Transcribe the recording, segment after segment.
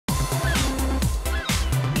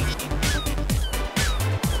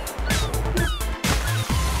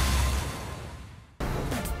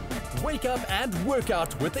Wake up and work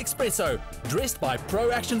out with Expresso. Dressed by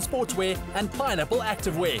Pro Action Sportswear and Pineapple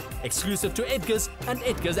Activewear. Exclusive to Edgar's and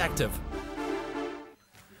Edgar's Active.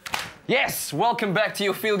 Yes, welcome back to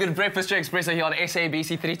your feel-good breakfast show, Expresso here on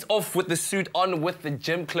SABC3. It's off with the suit, on with the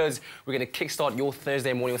gym clothes. We're going to kickstart your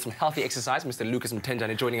Thursday morning with some healthy exercise. Mr. Lucas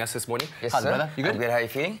Methenjane joining us this morning. Yes, How's sir. brother? You good? I'm good. How are you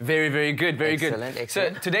feeling? Very, very good. Very good.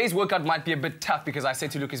 Excellent. So today's workout might be a bit tough because I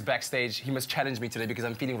said to Lucas backstage, he must challenge me today because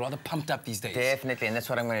I'm feeling rather pumped up these days. Definitely, and that's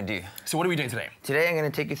what I'm going to do. So what are we doing today? Today I'm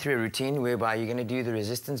going to take you through a routine whereby you're going to do the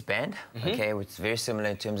resistance band, okay, which is very similar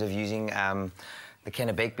in terms of using the can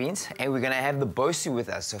of baked beans, and we're going to have the Bosu with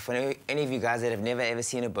us. So for any of you guys that have never ever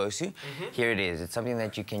seen a Bosu, here it is. It's something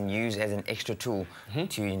that you can use as an extra tool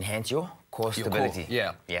to enhance your core stability.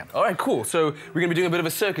 Yeah. Yeah. All right, cool. So we're going to be doing a bit of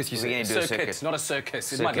a circus, you said. We're going to do a circuit. Not a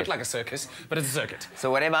circus. It might look like a circus, but it's a circuit.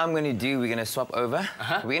 So whatever I'm going to do, we're going to swap over.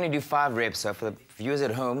 We're going to do 5 reps. So for the viewers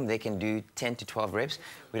at home, they can do 10 to 12 reps.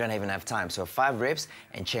 We don't even have time. So 5 reps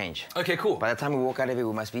and change. Okay, cool. By the time we walk out of here,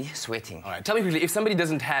 we must be sweating. All right, tell me quickly, if somebody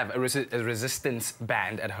doesn't have a resistance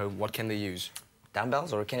band at home, what can they use?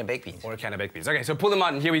 Dumbbells or a can of baked beans? Or a can of baked beans. Okay, so pull them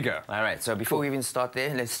out and here we go. All right, so before we even start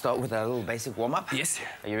there, let's start with a little basic warm-up. Yes.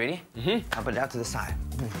 Are you ready? I'll put it out to the side.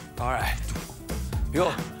 All right.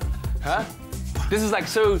 Yo. Huh? This is like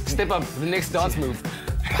so step up the next dance move.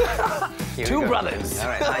 Two brothers. All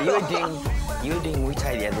right, now you were doing Muay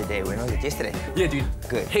Thai the other day. When was it? Yesterday? Yeah, dude.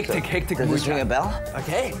 Good. Hectic Does Muay this ring Thai. a bell?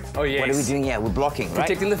 Okay. Oh, yes. What are we doing here? We're blocking, right?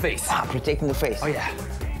 Protecting the face. Protecting the face. Oh, yeah.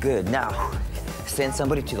 Good. Now, send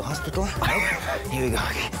somebody to the hospital. Here we go.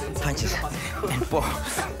 Punches. And 4,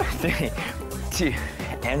 3, 2,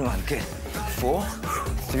 and 1. Good. 4,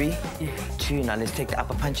 3, 2. Now let's take the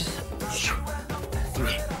upper punches. 3,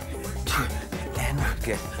 2, and 1.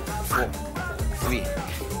 Good. 4, 3,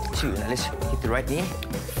 2. Now let's hit the right knee.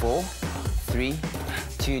 4, 3,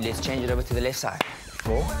 2. Let's change it over to the left side.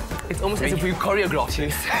 4. It's almost as if we choreographed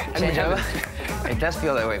this. Change it over. It does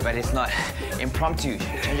feel that way, but it's not. Impromptu.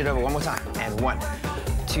 Change it over one more time. And 1,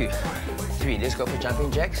 2, 3. Let's go for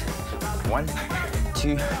jumping jacks. 1,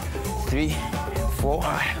 2, 3, 4,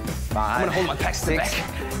 5. I'm gonna hold my pecs to the 6,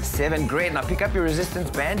 back. 7. Great. Now pick up your resistance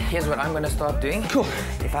band. Here's what I'm gonna start doing. Cool.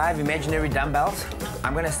 If I have imaginary dumbbells,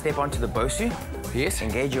 I'm gonna step onto the Bosu. Yes.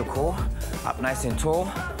 Engage your core. Up nice and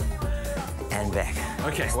tall. And back.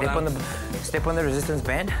 Okay. Step on the resistance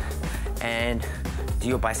band and do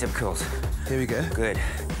your bicep curls. There we go. Good.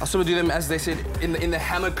 I'll sort of do them, as they said, in the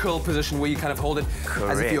hammer curl position where you kind of hold it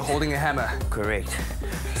as if you're holding a hammer. Correct.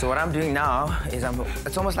 So what I'm doing now is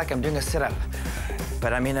it's almost like I'm doing a sit-up,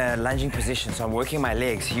 but I'm in a lunging position, so I'm working my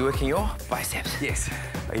legs. You working your biceps. Yes.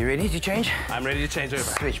 Are you ready to change? I'm ready to change over.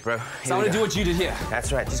 Switch, bro. So I'm gonna do what you did here.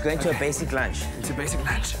 That's right. Just go into a basic lunge. Into basic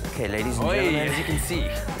lunge. Okay, ladies and Oi, gentlemen. as you can see.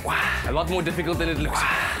 Wow. A lot more difficult than it looks.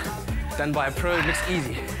 Done by a pro, it looks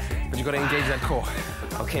easy, but you got to engage that core.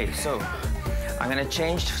 Okay, so I'm gonna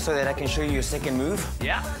change so that I can show you your second move.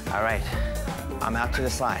 Yeah. All right. I'm out to the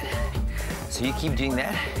side. So you keep doing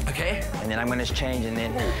that. Okay. And then I'm gonna change and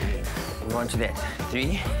then move on to that.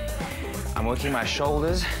 3. I'm working my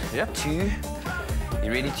shoulders. Yep. 2.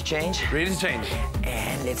 You ready to change? Ready to change.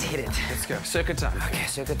 And let's hit it. Let's go. Circuit time. Okay,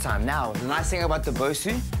 circuit time. Now, the nice thing about the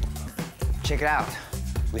Bosu, check it out.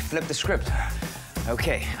 We flip the script.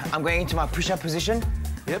 Okay, I'm going into my push-up position.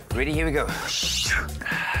 Yep. Ready? Here we go.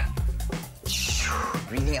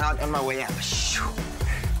 Breathing out on my way up. So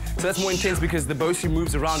that's more intense because the Bosu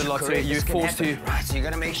moves around a lot, Correct. so you're forced to... Right, so you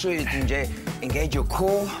gotta make sure you can engage your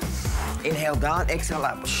core. Inhale down, exhale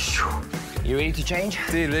up. You ready to change?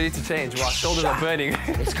 Dude, ready to change. Wow, shoulders are burning.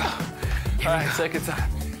 Let's go. All right, circuit time.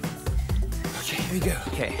 Okay, here we go.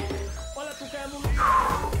 Okay.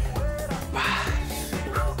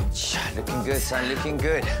 Looking good, son, looking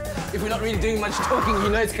good. If we're not really doing much talking, you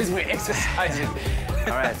know it's because we're exercising.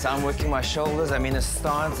 All right, so I'm working my shoulders. I'm in a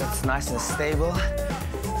stance that's nice and stable.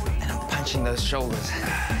 And I'm punching those shoulders.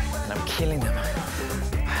 And I'm killing them.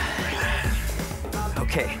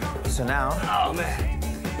 Okay, so now... Oh, man.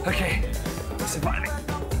 Okay, surviving.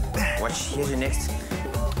 Watch, here's your next.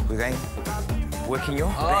 We're going, working your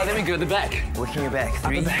back. There we go, the back. Working your back.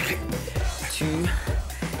 3, Upper back. 2,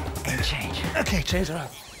 and change. Okay, change around.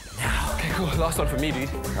 Now. Okay, cool. Last one for me, dude.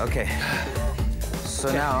 Okay.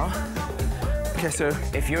 So now... Okay, so...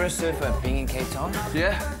 If you're a surfer being in Cape Town...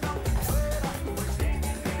 Yeah?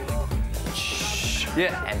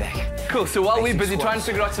 Yeah. And back. Cool, so while we're Basic busy squats. trying to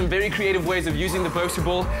figure out some very creative ways of using the Bosu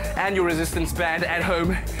ball and your resistance band at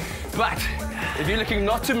home, but if you're looking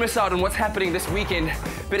not to miss out on what's happening this weekend,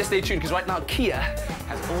 better stay tuned, because right now Kia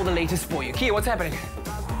has all the latest for you. Kia, what's happening?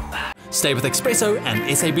 Stay with Expresso and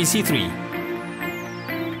SABC3.